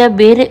ರೀತಿಯ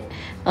ಬೇರೆ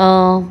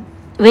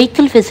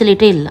ವೆಹಿಕಲ್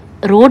ಫೆಸಿಲಿಟಿ ಇಲ್ಲ,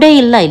 ರೋಡೇ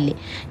ಇಲ್ಲ ಇಲ್ಲಿ,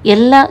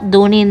 ಎಲ್ಲ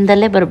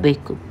ದೋಣಿಯಿಂದಲೇ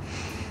ಬರಬೇಕು.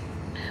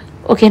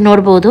 ಓಕೆ,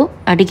 ನೋಡ್ಬೋದು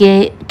ಅಡುಗೆ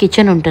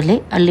ಕಿಚನ್ ಉಂಟಲ್ಲಿ,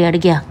 ಅಲ್ಲಿ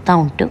ಅಡುಗೆ ಆಗ್ತಾ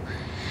ಉಂಟು.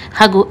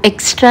 ಹಾಗೂ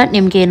ಎಕ್ಸ್ಟ್ರಾ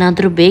ನಿಮಗೆ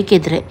ಏನಾದರೂ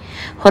ಬೇಕಿದ್ದರೆ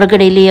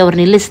ಹೊರಗಡೆ ಇಲ್ಲಿ ಅವ್ರು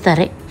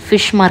ನಿಲ್ಲಿಸ್ತಾರೆ.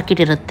 ಫಿಶ್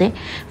ಮಾರ್ಕೆಟ್ ಇರುತ್ತೆ,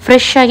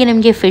 ಫ್ರೆಶ್ ಆಗಿ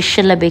ನಿಮಗೆ ಫಿಶ್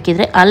ಎಲ್ಲ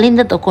ಬೇಕಿದ್ದರೆ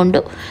ಅಲ್ಲಿಂದ ತೊಗೊಂಡು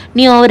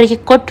ನೀವು ಅವರಿಗೆ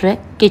ಕೊಟ್ಟರೆ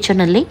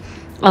ಕಿಚನಲ್ಲಿ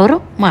ಅವರು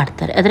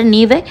ಮಾಡ್ತಾರೆ. ಆದರೆ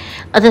ನೀವೇ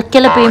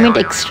ಅದಕ್ಕೆಲ್ಲ ಪೇಮೆಂಟ್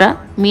ಎಕ್ಸ್ಟ್ರಾ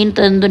ಮೀನು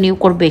ತಂದು ನೀವು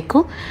ಕೊಡಬೇಕು.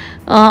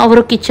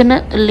 ಅವರು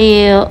ಕಿಚನಲ್ಲಿ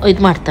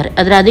ಇದು ಮಾಡ್ತಾರೆ,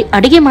 ಆದರೆ ಅದು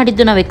ಅಡುಗೆ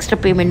ಮಾಡಿದ್ದು ನಾವು ಎಕ್ಸ್ಟ್ರಾ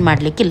ಪೇಮೆಂಟ್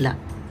ಮಾಡಲಿಕ್ಕಿಲ್ಲ.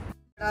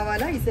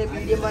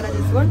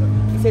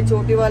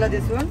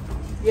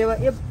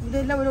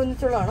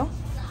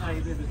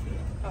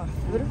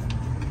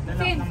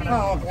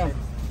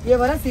 ये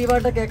वाला सी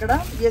वाटर केकड़ा,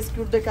 ये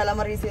स्क्यूड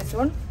कैलामरी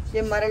सेसवन,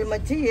 ये मरल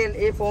मच्छी,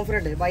 ये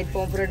पोम्फ्रेट है, वाइट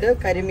पोम्फ्रेट,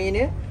 करीमीन,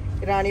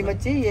 रानी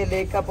मच्छी, ये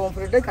लेक का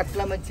पोम्फ्रेट,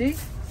 कटला मच्छी,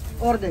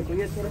 और देखो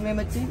ये सुरमे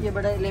मच्छी, ये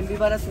बड़ा लेम्बी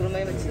वाला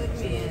सुरमे मच्छी,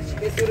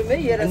 ये सुरमे,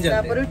 ये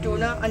रसनापर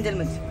टूना अंजल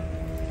मच्छी,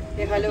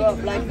 ये हलवा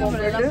ब्लैक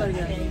पोम्फ्रेट,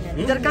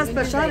 इधर का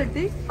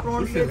स्पेशलिटी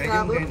प्रॉन्स के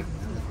क्रैब,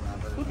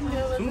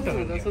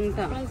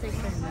 सुनता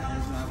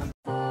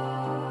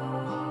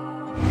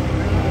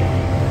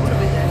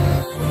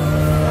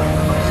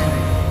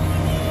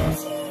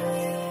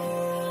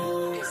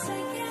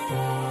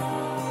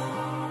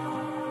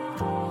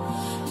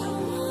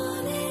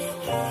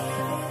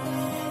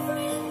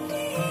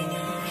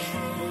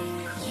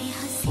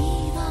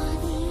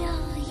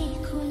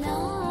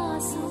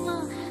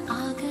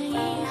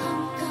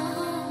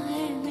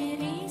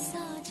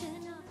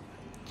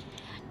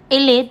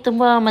ಇಲ್ಲಿ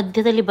ತುಂಬ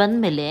ಮಧ್ಯದಲ್ಲಿ ಬಂದ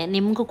ಮೇಲೆ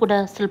ನಿಮಗೂ ಕೂಡ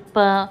ಸ್ವಲ್ಪ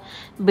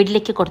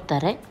ಬಿಡಲಿಕ್ಕೆ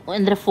ಕೊಡ್ತಾರೆ.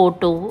 ಅಂದರೆ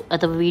ಫೋಟೋ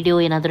ಅಥವಾ ವಿಡಿಯೋ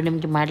ಏನಾದರೂ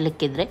ನಿಮಗೆ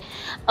ಮಾಡಲಿಕ್ಕಿದ್ರೆ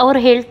ಅವರು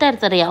ಹೇಳ್ತಾ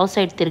ಇರ್ತಾರೆ ಯಾವ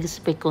ಸೈಡ್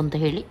ತಿರುಗಿಸ್ಬೇಕು ಅಂತ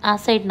ಹೇಳಿ, ಆ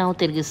ಸೈಡ್ ನಾವು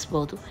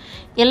ತಿರುಗಿಸ್ಬೋದು.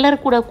 ಎಲ್ಲರೂ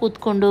ಕೂಡ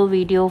ಕೂತ್ಕೊಂಡು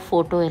ವಿಡಿಯೋ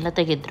ಫೋಟೋ ಎಲ್ಲ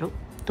ತೆಗೆದ್ರು.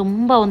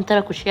 ತುಂಬ ಒಂಥರ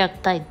ಖುಷಿ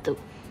ಆಗ್ತಾ ಇತ್ತು.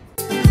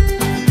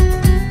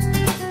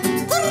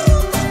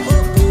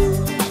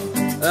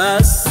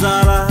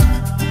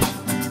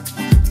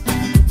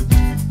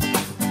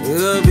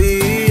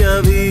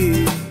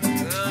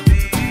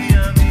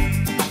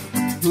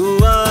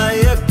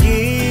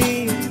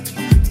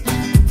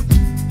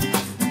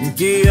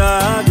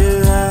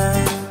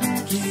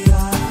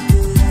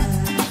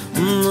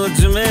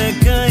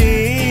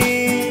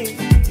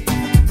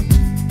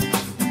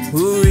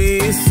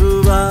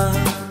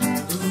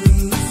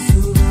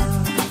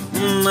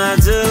 मैं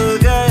जल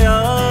गया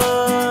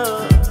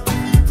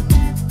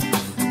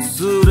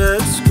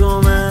सूरज को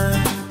मैं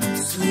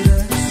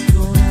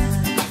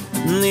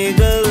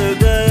निगल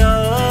गया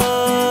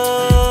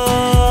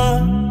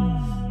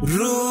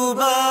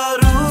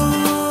रूबरू.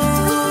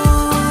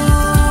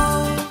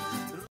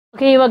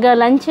 ಓಕೆ, ಇವಾಗ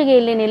ಲಂಚ್ಗೆ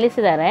ಇಲ್ಲಿ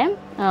ನಿಲ್ಲಿಸಿದ್ದಾರೆ,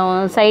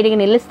 ಸೈಡಿಗೆ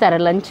ನಿಲ್ಲಿಸ್ತಾರೆ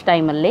ಲಂಚ್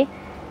ಟೈಮಲ್ಲಿ.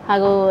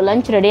 ಹಾಗೂ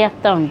ಲಂಚ್ ರೆಡಿ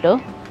ಆಗ್ತಾ ಉಂಟು.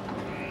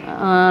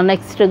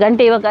 ನೆಕ್ಸ್ಟ್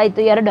ಗಂಟೆ ಇವಾಗ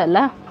ಆಯಿತು 2 ಅಲ್ಲ,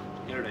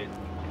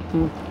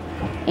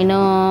 ಇನ್ನು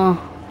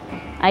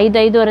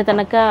 5-5:30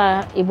 ತನಕ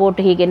ಈ ಬೋಟ್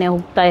ಹೀಗೇ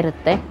ಹೋಗ್ತಾ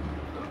ಇರುತ್ತೆ.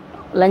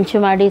 ಲಂಚ್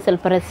ಮಾಡಿ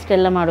ಸ್ವಲ್ಪ ರೆಸ್ಟ್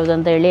ಎಲ್ಲ ಮಾಡೋದು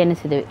ಅಂತ ಹೇಳಿ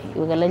ಎನಿಸಿದ್ವಿ.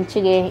 ಇವಾಗ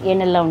ಲಂಚಿಗೆ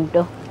ಏನೆಲ್ಲ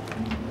ಉಂಟು: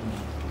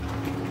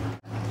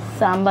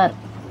 ಸಾಂಬಾರ್,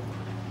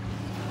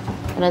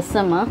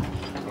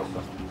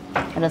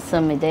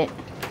 ರಸಮ್ ಇದೆ,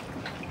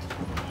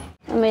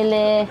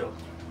 ಆಮೇಲೆ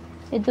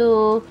ಇದು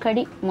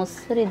ಕಡಿ,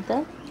 ಮೊಸರಿದ್ದ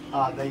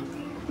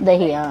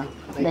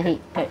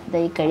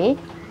ದಹಿ ಕಡಿ,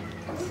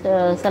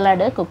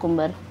 ಸಲಾಡ್,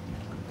 ಕುಕುಂಬರ್,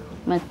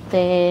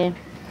 ಮತ್ತು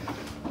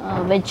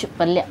ವೆಜ್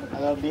ಪಲ್ಯ,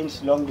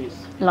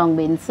 long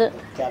beans,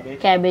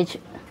 cabbage,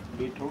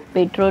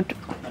 beetroot,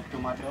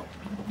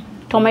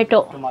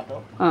 tomato,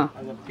 ಹಾಂ,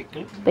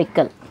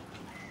 pickle.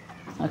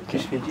 Okay,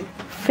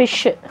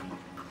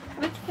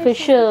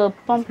 fish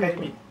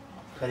pamphlet,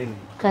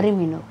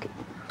 ಕರಿಮೀನು. Okay.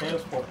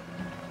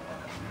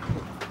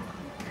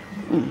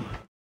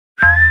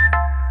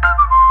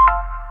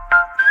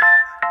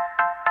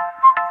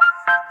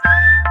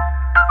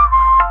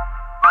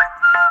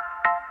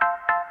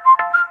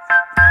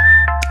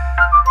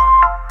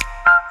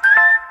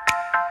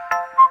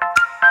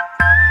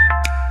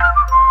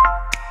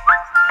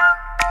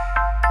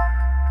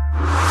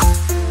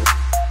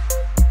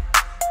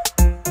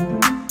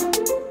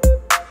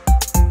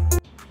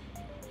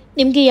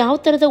 ನಿಮಗೆ ಯಾವ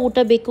ಥರದ ಊಟ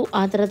ಬೇಕು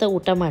ಆ ಥರದ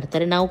ಊಟ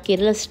ಮಾಡ್ತಾರೆ. ನಾವು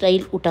ಕೇರಳ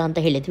ಸ್ಟೈಲ್ ಊಟ ಅಂತ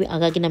ಹೇಳಿದ್ವಿ,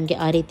 ಹಾಗಾಗಿ ನಮಗೆ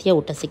ಆ ರೀತಿಯ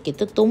ಊಟ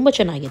ಸಿಕ್ಕಿತ್ತು, ತುಂಬ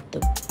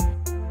ಚೆನ್ನಾಗಿತ್ತು.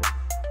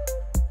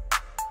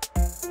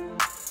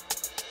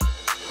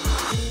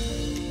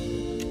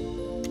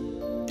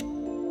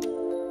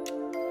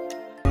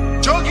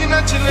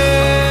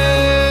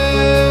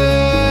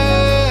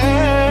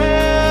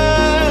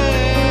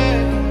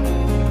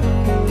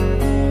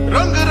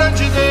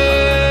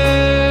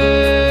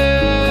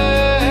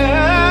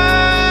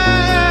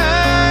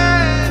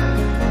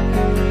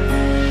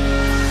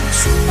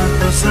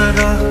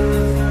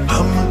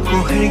 हमको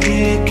है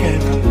ये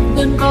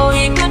कहना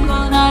कोई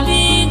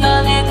गुनगुनाली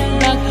गाने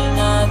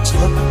लगना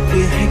चाहते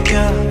हैं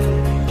क्या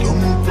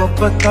तुमको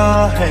पता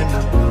है ना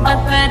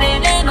अपने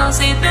नैनों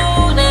से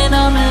तूने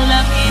नाम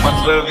लगी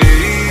मतलबी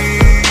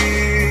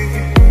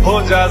हो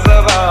जा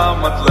जरा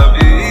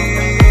मतलबी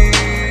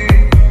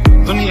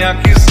दुनिया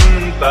की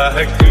सुनता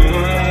है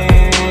क्यों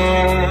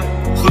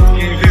खुद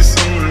की भी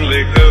सुन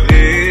ले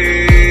कभी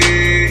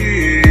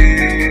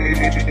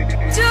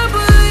जब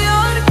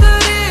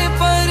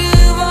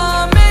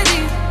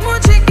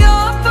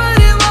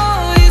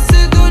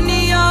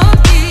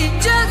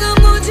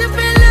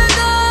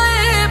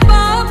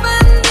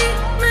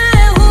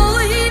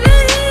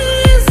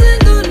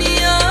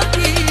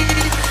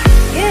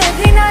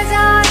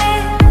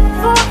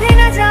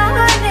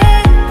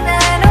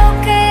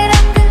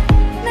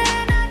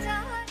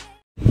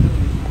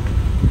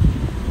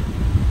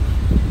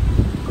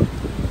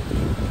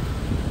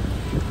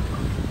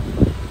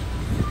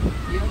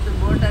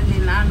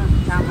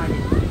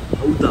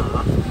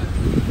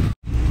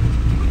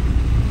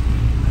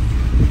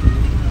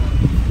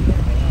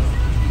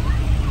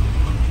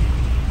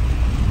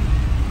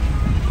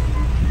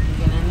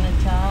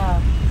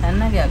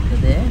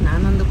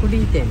ನಾನೊಂದು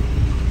ಕುಡಿಯುತ್ತೇನೆ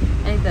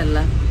ಆಯ್ತಲ್ಲ,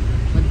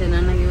 ಮತ್ತು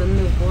ನನಗೆ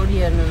ಒಂದು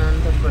ಕೋಡಿಯನ್ನು ನಾನು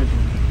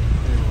ತಗೊಳ್ತೀನಿ.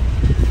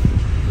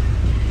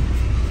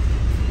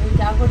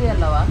 ಚಹಾ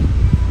ಕುಡಿಯಲ್ಲವಾ?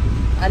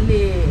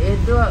 ಅಲ್ಲಿ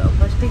ಎದ್ದು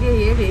ಫಸ್ಟಿಗೆ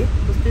ಹೇಳಿ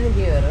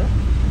ಪುಸ್ತಕಿಗೆಯವರು.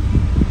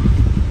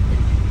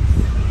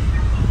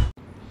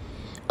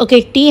 ಓಕೆ,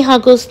 ಟೀ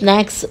ಹಾಗೂ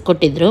ಸ್ನ್ಯಾಕ್ಸ್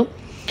ಕೊಟ್ಟಿದ್ದರು.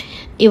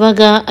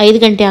 ಇವಾಗ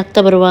 5 ಗಂಟೆ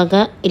ಆಗ್ತಾ ಬರುವಾಗ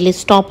ಇಲ್ಲಿ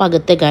ಸ್ಟಾಪ್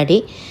ಆಗುತ್ತೆ ಗಾಡಿ.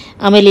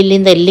 ಆಮೇಲೆ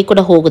ಇಲ್ಲಿಂದ ಎಲ್ಲಿ ಕೂಡ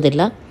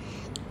ಹೋಗೋದಿಲ್ಲ,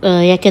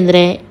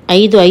 ಯಾಕೆಂದರೆ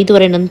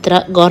 5-5:30 ನಂತರ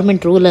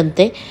ಗೌರ್ಮೆಂಟ್ ರೂಲ್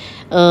ಅಂತೆ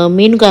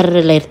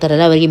ಮೀನುಗಾರರೆಲ್ಲ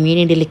ಇರ್ತಾರಲ್ಲ ಅವರಿಗೆ ಮೀನು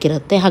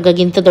ಹಿಡಿಲಿಕ್ಕಿರುತ್ತೆ.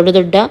 ಹಾಗಾಗಿ ಇಂಥ ದೊಡ್ಡ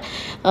ದೊಡ್ಡ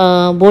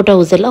ಬೋಟ್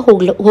ಹೌಸ್ ಎಲ್ಲ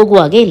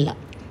ಹೋಗುವಾಗೆ ಇಲ್ಲ.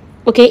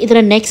 ಓಕೆ, ಇದರ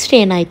ನೆಕ್ಸ್ಟ್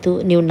ಏನಾಯಿತು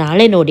ನೀವು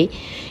ನಾಳೆ ನೋಡಿ,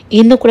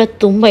 ಇನ್ನೂ ಕೂಡ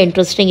ತುಂಬ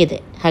ಇಂಟ್ರೆಸ್ಟಿಂಗ್ ಇದೆ.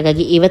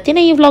 ಹಾಗಾಗಿ ಇವತ್ತಿನ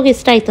ಈ ವ್ಲಾಗ್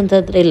ಇಷ್ಟ ಆಯ್ತು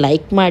ಅಂತಂದರೆ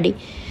ಲೈಕ್ ಮಾಡಿ,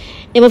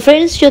 ನಿಮ್ಮ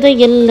ಫ್ರೆಂಡ್ಸ್ ಜೊತೆ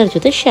ಎಲ್ಲರ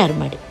ಜೊತೆ ಶೇರ್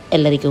ಮಾಡಿ.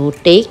 ಎಲ್ಲರಿಗೂ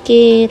ಟೇಕ್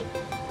ಕೇರ್,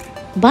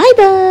 ಬಾಯ್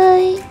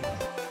ಬಾಯ್.